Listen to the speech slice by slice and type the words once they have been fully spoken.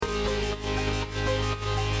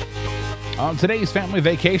On today's Family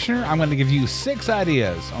Vacationer, I'm going to give you 6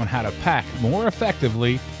 ideas on how to pack more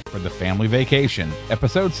effectively for the family vacation.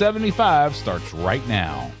 Episode 75 starts right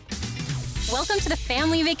now. Welcome to the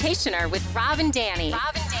Family Vacationer with Rob and Danny.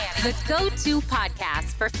 The go-to podcast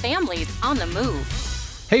for families on the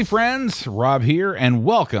move. Hey friends, Rob here, and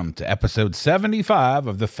welcome to episode 75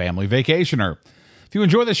 of the Family Vacationer. If you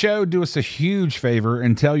enjoy the show, do us a huge favor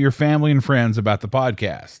and tell your family and friends about the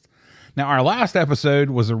podcast. Now, our last episode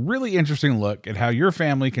was a really interesting look at how your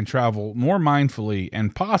family can travel more mindfully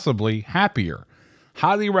and possibly happier.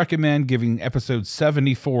 Highly recommend giving episode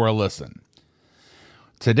 74 a listen.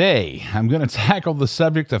 Today, I'm going to tackle the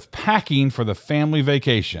subject of packing for the family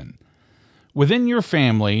vacation. Within your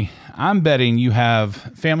family, I'm betting you have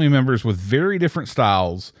family members with very different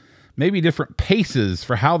styles, maybe different paces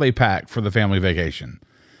for how they pack for the family vacation.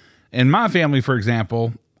 In my family, for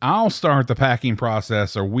example, I'll start the packing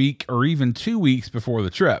process a week or even 2 weeks before the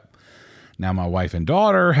trip. Now, my wife and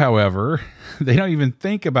daughter, however, they don't even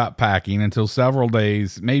think about packing until several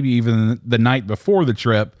days, maybe even the night before the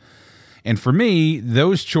trip. And for me,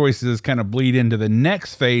 those choices kind of bleed into the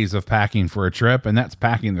next phase of packing for a trip, and that's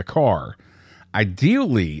packing the car.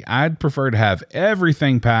 Ideally, I'd prefer to have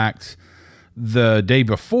everything packed the day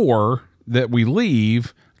before that we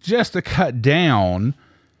leave, just to cut down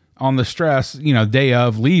on the stress, day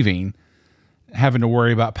of leaving, having to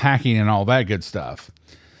worry about packing and all that good stuff.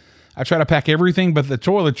 I try to pack everything but the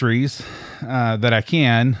toiletries that I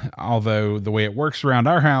can, although the way it works around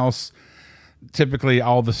our house, typically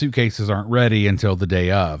all the suitcases aren't ready until the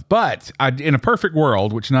day of. But in a perfect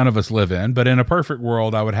world, which none of us live in, but in a perfect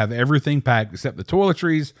world, I would have everything packed except the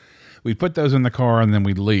toiletries. We'd put those in the car and then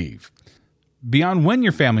we'd leave. Beyond when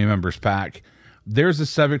your family members pack, there's the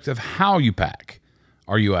subject of how you pack.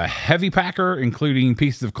 Are you a heavy packer, including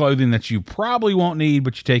pieces of clothing that you probably won't need,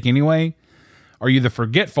 but you take anyway? Are you the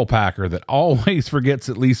forgetful packer that always forgets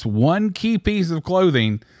at least one key piece of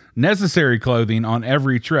clothing, necessary clothing, on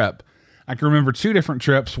every trip? I can remember 2 different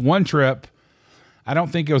trips. One trip, I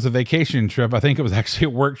don't think it was a vacation trip. I think it was actually a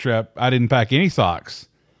work trip. I didn't pack any socks.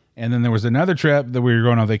 And then there was another trip that we were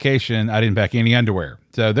going on vacation. I didn't pack any underwear.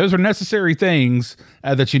 So those are necessary things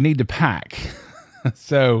that you need to pack.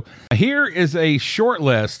 So here is a short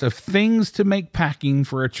list of things to make packing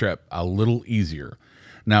for a trip a little easier.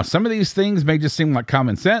 Now, some of these things may just seem like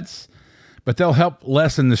common sense, but they'll help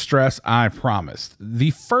lessen the stress, I promise.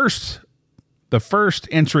 The first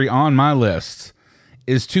entry on my list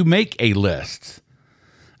is to make a list.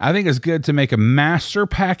 I think it's good to make a master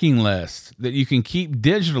packing list that you can keep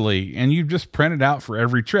digitally and you just print it out for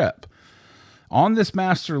every trip. On this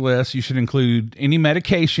master list, you should include any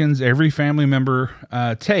medications every family member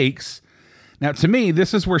takes. Now, to me,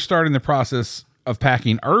 this is where starting the process of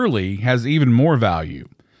packing early has even more value.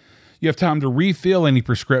 You have time to refill any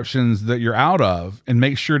prescriptions that you're out of and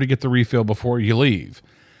make sure to get the refill before you leave.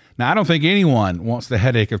 Now, I don't think anyone wants the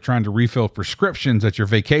headache of trying to refill prescriptions at your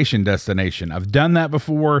vacation destination. I've done that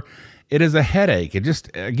before. It is a headache. It just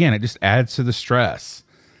adds to the stress.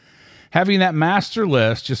 Having that master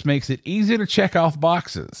list just makes it easy to check off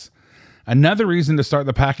boxes. Another reason to start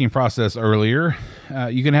the packing process earlier,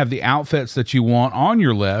 you can have the outfits that you want on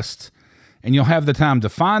your list, and you'll have the time to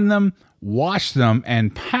find them, wash them,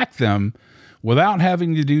 and pack them without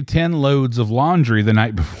having to do 10 loads of laundry the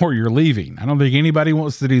night before you're leaving. I don't think anybody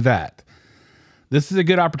wants to do that. This is a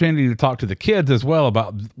good opportunity to talk to the kids as well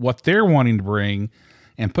about what they're wanting to bring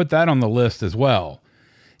and put that on the list as well.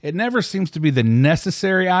 It never seems to be the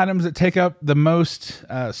necessary items that take up the most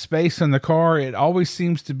space in the car. It always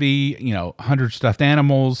seems to be, 100 stuffed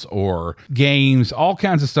animals or games, all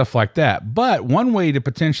kinds of stuff like that. But one way to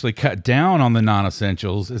potentially cut down on the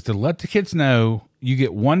non-essentials is to let the kids know you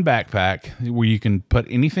get one backpack where you can put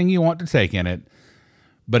anything you want to take in it.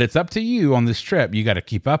 But it's up to you on this trip. You got to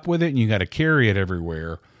keep up with it and you got to carry it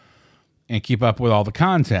everywhere and keep up with all the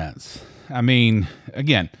contents. I mean,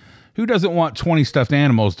 again, who doesn't want 20 stuffed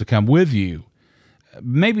animals to come with you?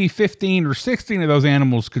 Maybe 15 or 16 of those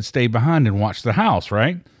animals could stay behind and watch the house,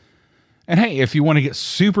 right? And hey, if you want to get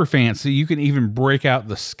super fancy, you can even break out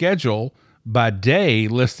the schedule by day,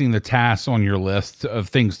 listing the tasks on your list of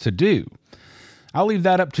things to do. I'll leave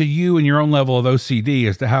that up to you and your own level of OCD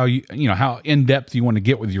as to how how in-depth you want to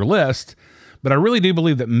get with your list. But I really do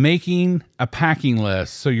believe that making a packing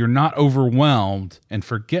list so you're not overwhelmed and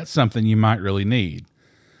forget something you might really need.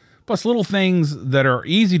 Plus little things that are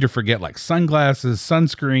easy to forget, like sunglasses,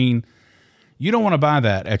 sunscreen. You don't want to buy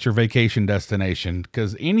that at your vacation destination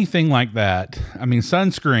because anything like that,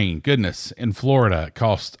 sunscreen, goodness, in Florida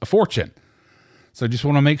costs a fortune. So just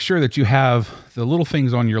want to make sure that you have the little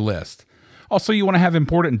things on your list. Also, you want to have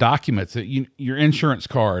important documents, your insurance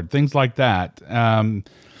card, things like that. And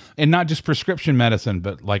not just prescription medicine,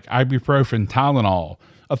 but like ibuprofen, Tylenol,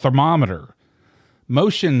 a thermometer,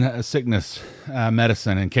 motion sickness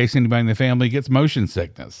medicine in case anybody in the family gets motion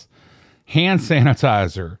sickness, hand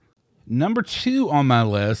sanitizer. Number 2 on my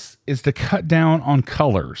list is to cut down on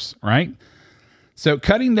colors, right? So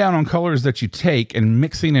cutting down on colors that you take and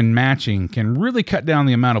mixing and matching can really cut down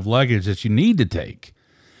the amount of luggage that you need to take.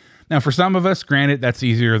 Now, for some of us, granted, that's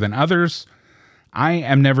easier than others. I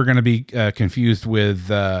am never going to be confused with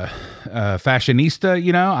fashionista.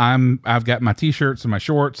 You know, I've got my t-shirts and my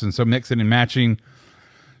shorts, and so mixing and matching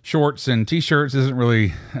shorts and t-shirts isn't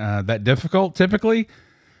really that difficult typically.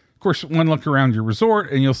 Of course, one look around your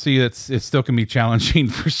resort and you'll see it still can be challenging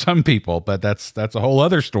for some people, but that's a whole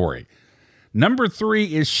other story. Number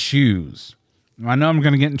 3 is shoes. I know I'm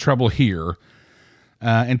going to get in trouble here.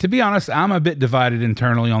 And to be honest, I'm a bit divided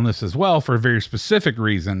internally on this as well for a very specific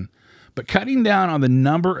reason. But cutting down on the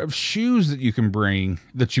number of shoes that you bring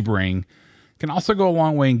can also go a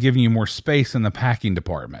long way in giving you more space in the packing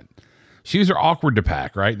department. Shoes are awkward to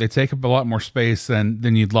pack, right? They take up a lot more space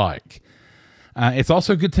than you'd like. It's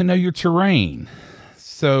also good to know your terrain.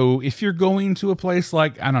 So if you're going to a place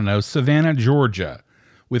like, I don't know, Savannah, Georgia,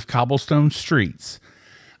 with cobblestone streets,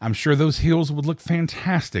 I'm sure those heels would look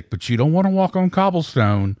fantastic, but you don't want to walk on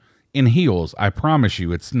cobblestone in heels. I promise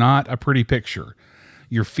you, it's not a pretty picture.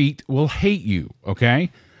 Your feet will hate you,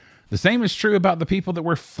 okay? The same is true about the people that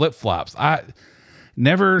wear flip-flops.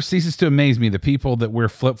 Never ceases to amaze me, the people that wear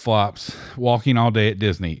flip-flops walking all day at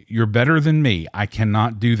Disney. You're better than me. I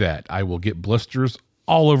cannot do that. I will get blisters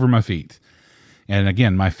all over my feet. And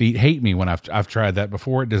again, my feet hate me when I've tried that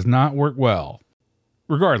before. It does not work well.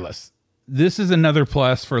 Regardless, this is another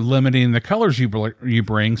plus for limiting the colors you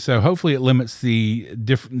bring. So hopefully it limits the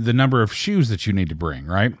number of shoes that you need to bring,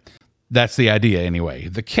 right? That's the idea anyway.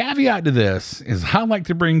 The caveat to this is I like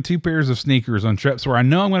to bring 2 pairs of sneakers on trips where I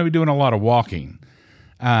know I'm going to be doing a lot of walking.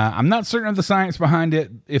 I'm not certain of the science behind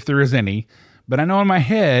it, if there is any, but I know in my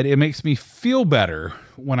head it makes me feel better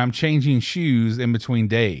when I'm changing shoes in between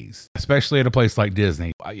days, especially at a place like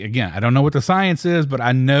Disney. Again, I don't know what the science is, but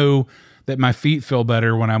I know that my feet feel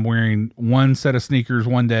better when I'm wearing one set of sneakers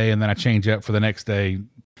one day and then I change up for the next day.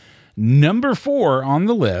 Number 4 on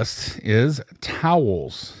the list is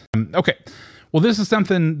towels. Okay, well, this is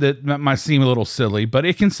something that might seem a little silly, but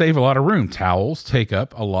it can save a lot of room. Towels take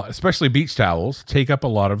up a lot, especially beach towels, take up a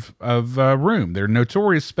lot of room. They're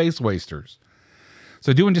notorious space wasters.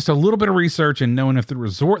 So doing just a little bit of research and knowing if the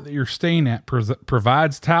resort that you're staying at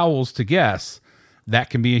provides towels to guests,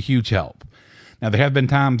 that can be a huge help. Now, there have been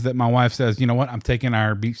times that my wife says, you know what, I'm taking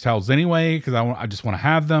our beach towels anyway because I just want to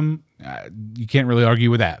have them. You can't really argue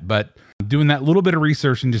with that. But doing that little bit of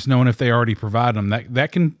research and just knowing if they already provide them,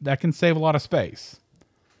 that can save a lot of space.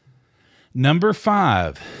 Number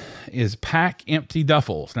 5 is pack empty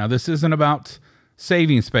duffels. Now, this isn't about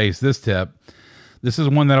saving space, this tip. This is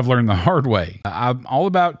one that I've learned the hard way. I'm all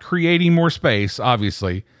about creating more space,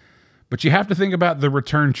 obviously, but you have to think about the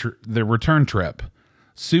return trip.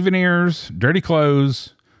 Souvenirs, dirty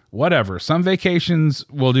clothes, whatever. Some vacations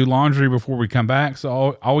we'll do laundry before we come back,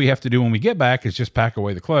 so all we have to do when we get back is just pack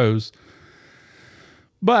away the clothes.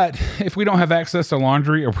 But if we don't have access to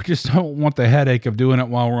laundry or we just don't want the headache of doing it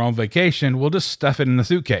while we're on vacation, we'll just stuff it in the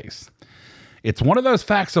suitcase. It's one of those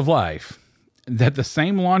facts of life that the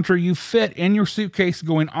same laundry you fit in your suitcase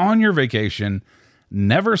going on your vacation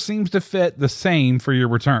never seems to fit the same for your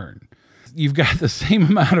return. You've got the same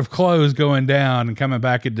amount of clothes going down and coming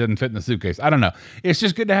back, it doesn't fit in the suitcase. I don't know. It's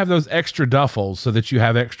just good to have those extra duffels so that you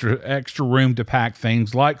have extra room to pack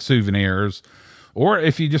things like souvenirs, or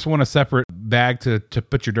if you just want a separate bag to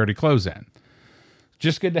put your dirty clothes in.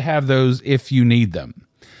 Just good to have those if you need them.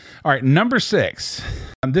 All right, number 6.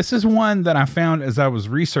 This is one that I found as I was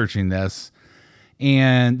researching this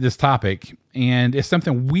and this topic, and it's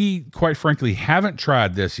something we, quite frankly, haven't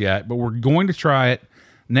tried this yet, but we're going to try it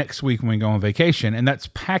next week when we go on vacation, and that's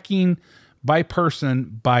packing by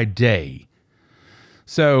person by day.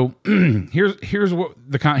 So here's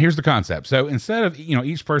the concept. So instead of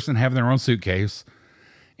each person having their own suitcase,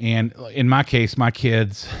 and in my case, my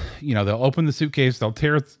kids, they'll open the suitcase, they'll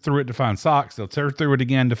tear through it to find socks, they'll tear through it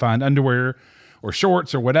again to find underwear or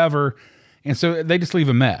shorts or whatever, and so they just leave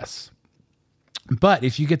a mess. But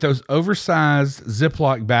if you get those oversized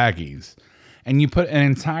Ziploc baggies and you put an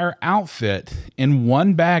entire outfit in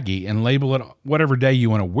one baggie and label it whatever day you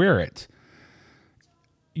want to wear it,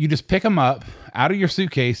 you just pick them up out of your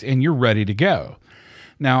suitcase and you're ready to go.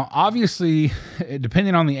 Now, obviously,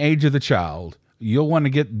 depending on the age of the child, you'll want to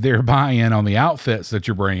get their buy-in on the outfits that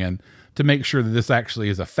you're bringing to make sure that this actually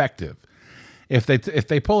is effective. If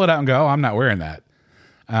they pull it out and go, oh, I'm not wearing that,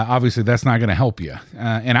 obviously that's not going to help you.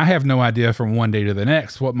 And I have no idea from one day to the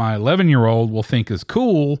next what my 11-year-old will think is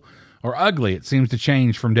cool or ugly. It seems to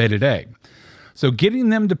change from day to day. So getting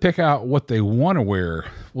them to pick out what they want to wear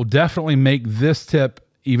will definitely make this tip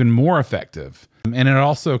even more effective. And it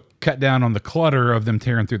also cut down on the clutter of them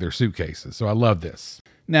tearing through their suitcases. So I love this.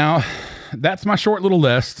 Now, that's my short little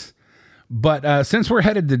list. But since we're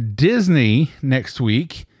headed to Disney next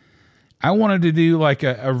week, I wanted to do like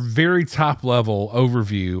a very top level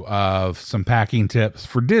overview of some packing tips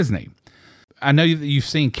for Disney. I know that you've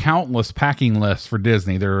seen countless packing lists for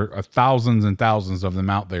Disney. There are thousands and thousands of them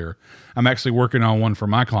out there. I'm actually working on one for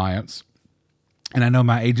my clients, and I know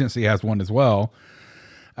my agency has one as well.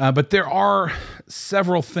 But there are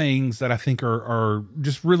several things that I think are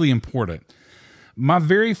just really important. My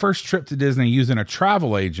very first trip to Disney using a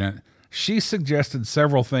travel agent, she suggested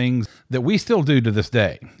several things that we still do to this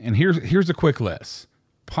day. And here's a quick list.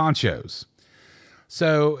 Ponchos.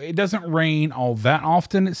 So it doesn't rain all that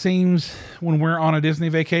often, it seems, when we're on a Disney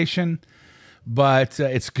vacation, but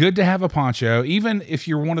it's good to have a poncho. Even if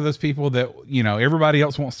you're one of those people that, you know, everybody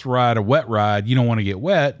else wants to ride a wet ride, you don't want to get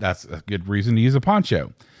wet, that's a good reason to use a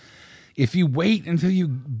poncho. If you wait until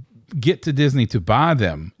you get to Disney to buy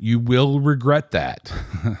them, you will regret that.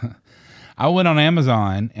 I went on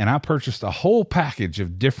Amazon and I purchased a whole package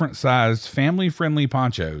of different sized family-friendly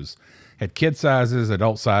ponchos. Had kid sizes,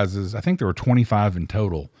 adult sizes. I think there were 25 in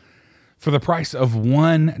total for the price of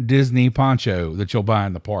one Disney poncho that you'll buy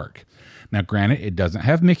in the park. Now, granted, it doesn't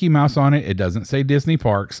have Mickey Mouse on it. It doesn't say Disney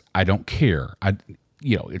Parks. I don't care.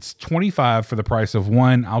 It's 25 for the price of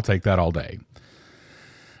one. I'll take that all day.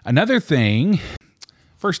 Another thing,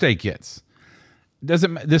 first aid kits.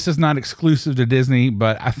 This is not exclusive to Disney,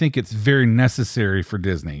 but I think it's very necessary for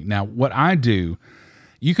Disney. Now, what I do,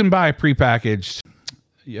 you can buy a prepackaged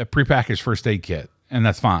first aid kit, and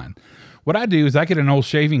that's fine. What I do is I get an old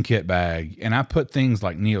shaving kit bag, and I put things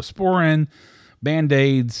like Neosporin,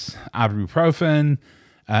 Band-Aids, ibuprofen,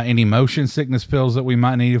 any motion sickness pills that we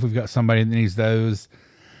might need if we've got somebody that needs those.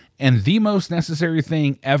 And the most necessary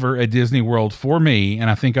thing ever at Disney World for me,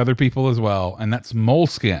 and I think other people as well, and that's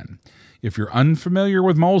moleskin. If you're unfamiliar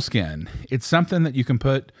with moleskin, it's something that you can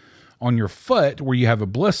put on your foot where you have a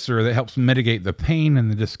blister that helps mitigate the pain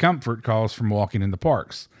and the discomfort caused from walking in the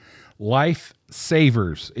parks. Life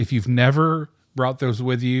savers. If you've never brought those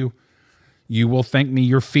with you, you will thank me.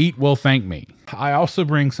 Your feet will thank me. I also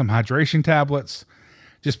bring some hydration tablets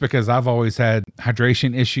just because I've always had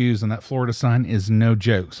hydration issues and that Florida sun is no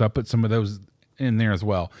joke. So I put some of those in there as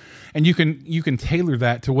well. And you can tailor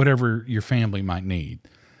that to whatever your family might need.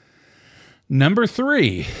 Number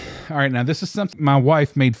 3. All right, now this is something my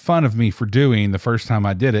wife made fun of me for doing the first time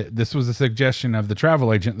I did it. This was a suggestion of the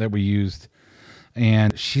travel agent that we used.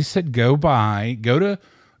 And she said, go to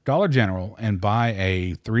Dollar General and buy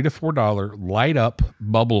a $3 to $4 light up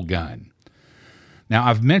bubble gun. Now,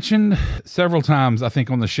 I've mentioned several times, I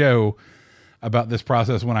think on the show, about this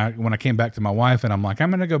process when I came back to my wife and I'm like, I'm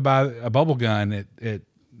going to go buy a bubble gun at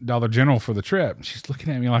Dollar General for the trip. And she's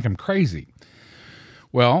looking at me like I'm crazy.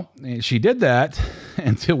 Well, she did that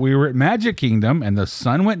until we were at Magic Kingdom and the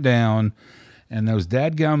sun went down and those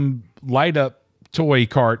dadgum light up toy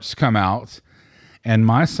carts come out and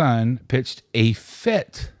my son pitched a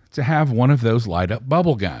fit to have one of those light up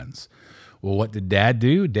bubble guns. Well, what did Dad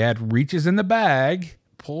do? Dad reaches in the bag,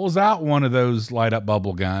 pulls out one of those light up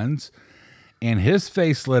bubble guns, and his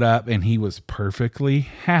face lit up and he was perfectly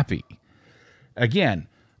happy. Again,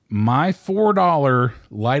 my $4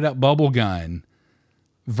 light up bubble gun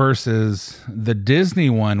versus the Disney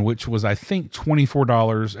one, which was, I think,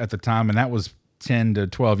 $24 at the time. And that was 10 to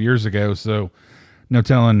 12 years ago. So no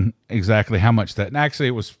telling exactly how much that, and actually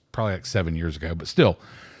it was probably like 7 years ago, but still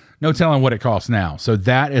no telling what it costs now. So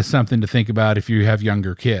that is something to think about if you have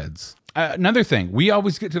younger kids. Another thing, we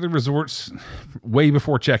always get to the resorts way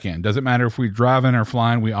before check-in. Doesn't matter if we drive in or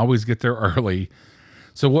flying, we always get there early.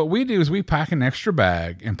 So what we do is we pack an extra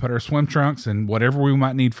bag and put our swim trunks and whatever we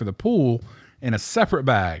might need for the pool in a separate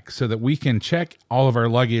bag so that we can check all of our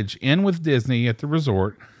luggage in with Disney at the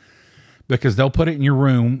resort because they'll put it in your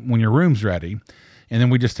room when your room's ready. And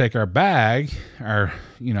then we just take our bag,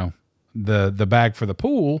 the bag for the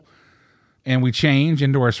pool, and we change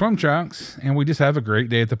into our swim trunks and we just have a great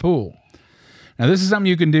day at the pool. Now, this is something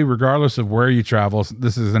you can do regardless of where you travel.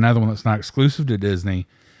 This is another one that's not exclusive to Disney,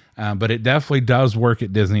 but it definitely does work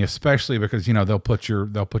at Disney, especially because, they'll put your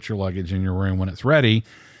luggage in your room when it's ready.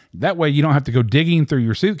 That way you don't have to go digging through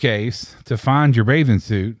your suitcase to find your bathing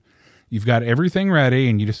suit. You've got everything ready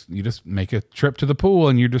and you just make a trip to the pool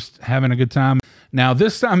and you're just having a good time. Now,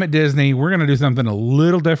 this time at Disney, we're going to do something a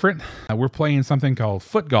little different. We're playing something called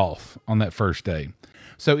foot golf on that first day.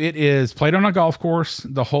 So it is played on a golf course.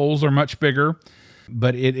 The holes are much bigger,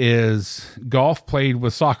 but it is golf played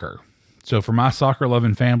with soccer. So for my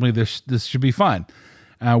soccer-loving family, this should be fun.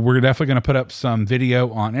 We're definitely going to put up some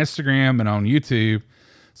video on Instagram and on YouTube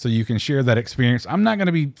so you can share that experience. I'm not going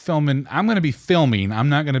to be filming. I'm going to be filming. I'm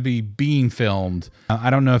not going to be being filmed. I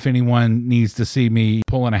don't know if anyone needs to see me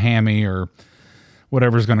pulling a hammy or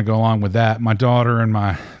whatever's going to go along with that. My daughter and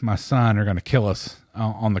my son are going to kill us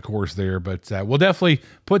on the course there, but we'll definitely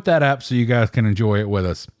put that up so you guys can enjoy it with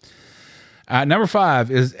us. Number 5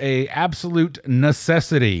 is a absolute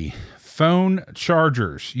necessity. Phone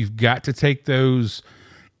chargers. You've got to take those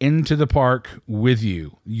into the park with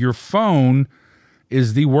you. Your phone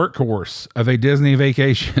is the workhorse of a Disney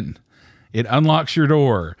vacation. It unlocks your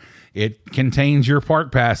door. It contains your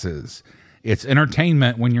park passes. It's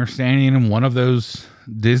entertainment when you're standing in one of those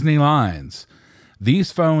Disney lines.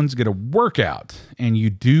 These phones get a workout, and you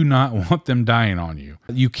do not want them dying on you.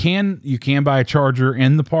 You can buy a charger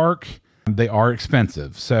in the park. They are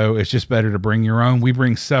expensive, so it's just better to bring your own. We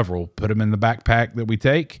bring several, put them in the backpack that we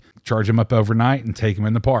take, charge them up overnight, and take them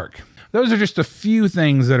in the park. Those are just a few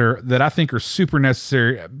things that I think are super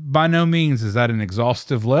necessary. By no means is that an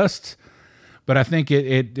exhaustive list, but I think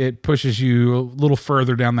it pushes you a little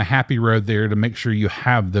further down the happy road there to make sure you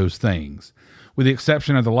have those things. With the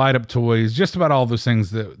exception of the light-up toys, just about all those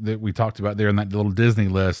things that we talked about there in that little Disney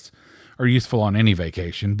list are useful on any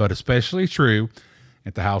vacation, but especially true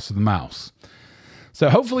at the House of the Mouse. So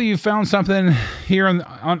hopefully you found something here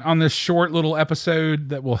on this short little episode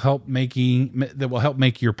that will help make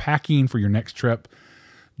your packing for your next trip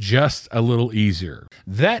just a little easier.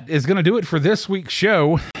 That is going to do it for this week's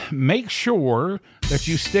show. Make sure that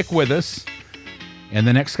you stick with us. In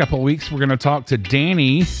the next couple of weeks, we're going to talk to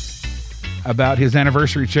Danny about his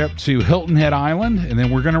anniversary trip to Hilton Head Island, and then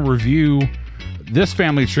we're going to review this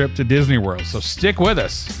family trip to Disney World. So stick with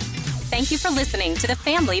us. Thank you for listening to The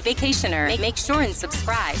Family Vacationer. Make sure and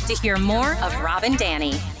subscribe to hear more of Rob and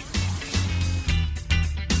Danny.